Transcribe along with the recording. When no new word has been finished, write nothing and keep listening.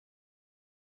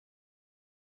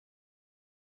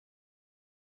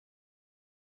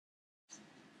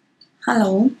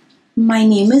Hello, my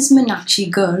name is Meenakshi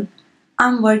Garg.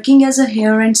 I'm working as a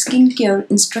hair and skincare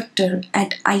instructor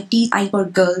at IT for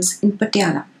Girls in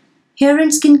Patiala. Hair and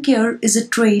skincare is a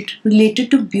trade related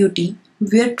to beauty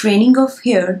where training of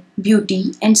hair,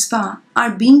 beauty and spa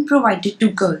are being provided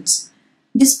to girls.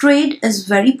 This trade is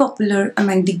very popular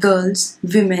among the girls,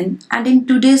 women and in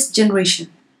today's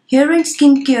generation. Hair and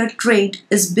skincare trade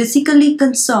is basically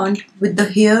concerned with the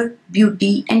hair,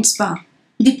 beauty and spa.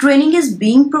 The training is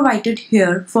being provided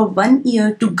here for 1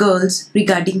 year to girls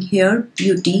regarding hair,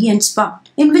 beauty and spa,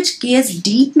 in which case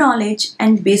deep knowledge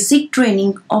and basic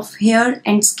training of hair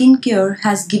and skincare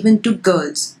has given to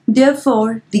girls.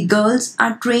 Therefore, the girls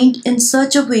are trained in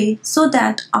such a way so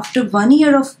that after 1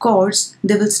 year of course,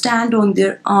 they will stand on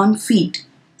their own feet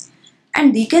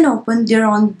and they can open their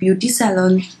own beauty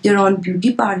salon, their own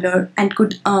beauty parlor and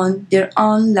could earn their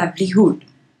own livelihood.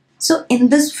 So in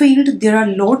this field, there are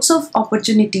lots of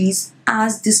opportunities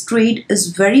as this trade is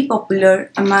very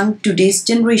popular among today's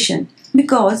generation.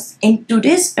 Because in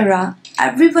today's era,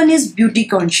 everyone is beauty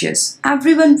conscious.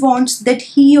 Everyone wants that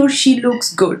he or she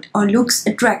looks good or looks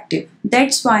attractive.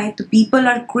 That's why the people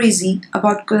are crazy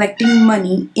about collecting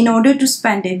money in order to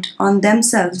spend it on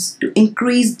themselves to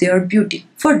increase their beauty.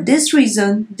 For this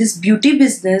reason, this beauty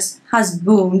business has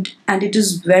boomed and it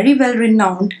is very well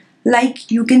renowned. Like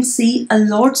you can see a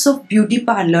lots of beauty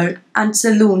parlor and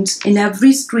salons in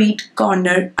every street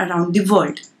corner around the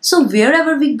world. So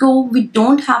wherever we go, we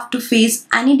don't have to face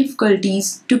any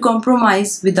difficulties to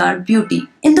compromise with our beauty.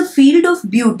 In the field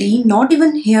of beauty, not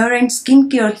even hair and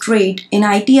skincare trade in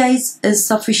ITIs is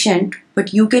sufficient,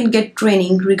 but you can get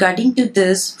training regarding to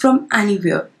this from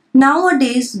anywhere.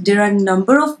 Nowadays, there are a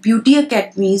number of beauty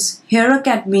academies, hair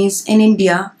academies in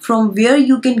India from where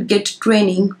you can get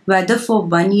training whether for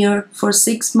 1 year, for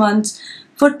 6 months,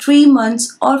 for 3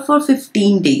 months or for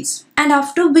 15 days. And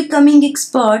after becoming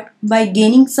expert by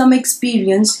gaining some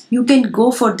experience, you can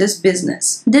go for this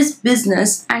business. This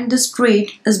business and this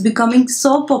trade is becoming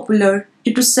so popular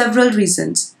due to several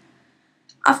reasons.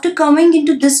 After coming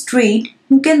into this trade,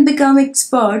 you can become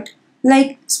expert.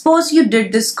 Like suppose you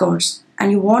did this course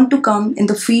and you want to come in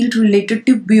the field related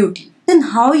to beauty, then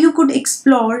how you could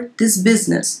explore this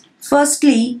business?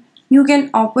 Firstly, you can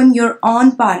open your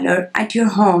own parlor at your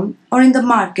home or in the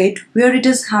market where it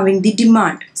is having the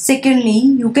demand. Secondly,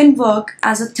 you can work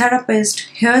as a therapist,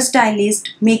 hairstylist,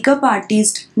 makeup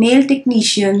artist, nail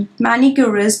technician,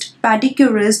 manicurist,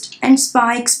 pedicurist and spa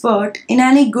expert in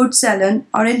any good salon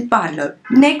or in parlor.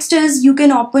 Next is you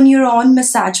can open your own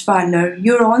massage parlor,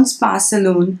 your own spa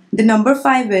salon. The number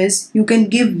 5 is you can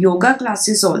give yoga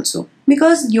classes also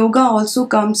because yoga also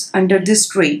comes under this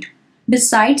trade.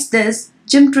 Besides this,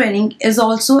 gym training is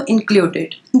also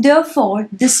included. Therefore,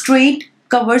 this trade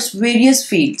covers various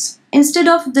fields. Instead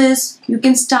of this, you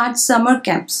can start summer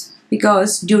camps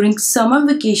because during summer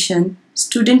vacation,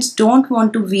 students don't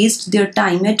want to waste their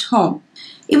time at home.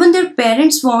 Even their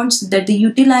parents want that they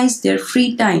utilize their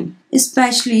free time.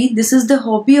 Especially, this is the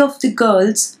hobby of the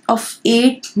girls of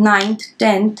 8th, 9th,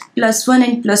 10th, plus 1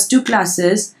 and plus 2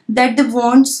 classes that they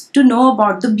want to know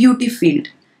about the beauty field.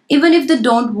 Even if they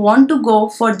don't want to go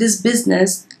for this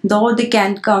business, though they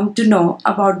can come to know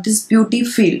about this beauty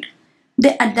field.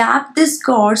 They adapt this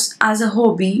course as a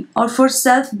hobby or for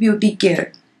self-beauty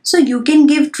care. So you can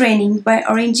give training by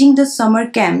arranging the summer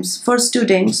camps for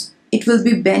students. It will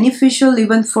be beneficial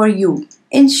even for you.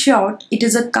 In short, it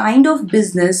is a kind of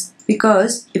business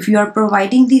because if you are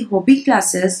providing the hobby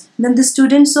classes, then the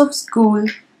students of school,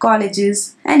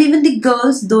 colleges and even the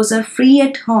girls, those are free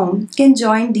at home, can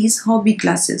join these hobby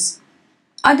classes.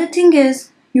 Other thing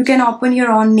is you can open your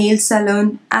own nail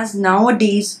salon as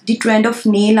nowadays the trend of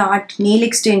nail art, nail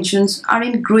extensions are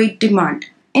in great demand.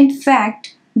 In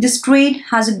fact, this trade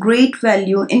has a great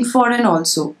value in foreign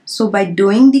also. So by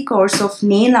doing the course of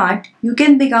nail art, you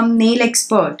can become nail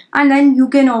expert and then you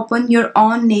can open your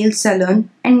own nail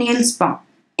salon and nail spa.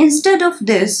 Instead of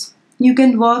this, you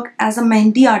can work as a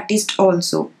mehndi artist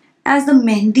also. As the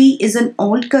mehndi is an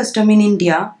old custom in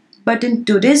India, but in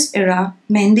today's era,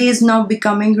 mehndi is now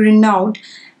becoming renowned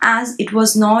as it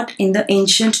was not in the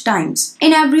ancient times.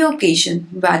 In every occasion,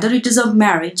 whether it is a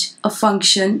marriage, a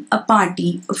function, a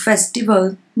party, a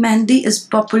festival, mehndi is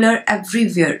popular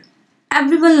everywhere.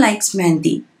 Everyone likes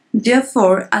mehndi.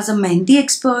 Therefore, as a mehndi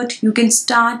expert, you can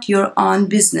start your own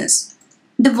business.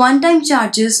 The one-time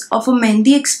charges of a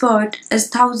mehndi expert is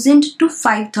 1000 to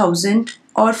 5000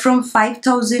 or from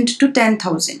 5000 to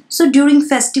 10,000. So during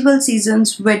festival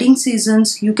seasons, wedding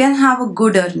seasons, you can have a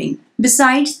good earning.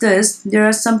 Besides this, there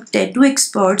are some tattoo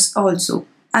experts also.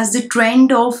 As the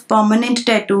trend of permanent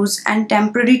tattoos and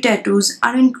temporary tattoos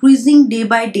are increasing day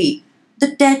by day,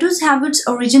 The tattoos have its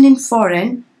origin in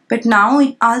foreign, but now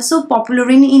it's also popular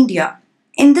in India.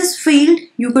 In this field,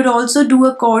 you could also do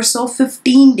a course of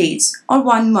 15 days or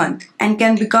 1 month and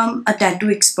can become a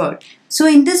tattoo expert. So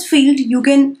in this field, you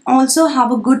can also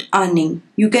have a good earning.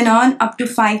 You can earn up to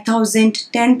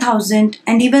 5,000, 10,000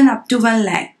 and even up to 1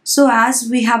 lakh. So as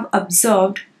we have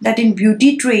observed that in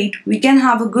beauty trade, we can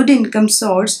have a good income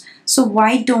source. So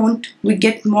why don't we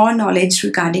get more knowledge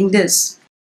regarding this?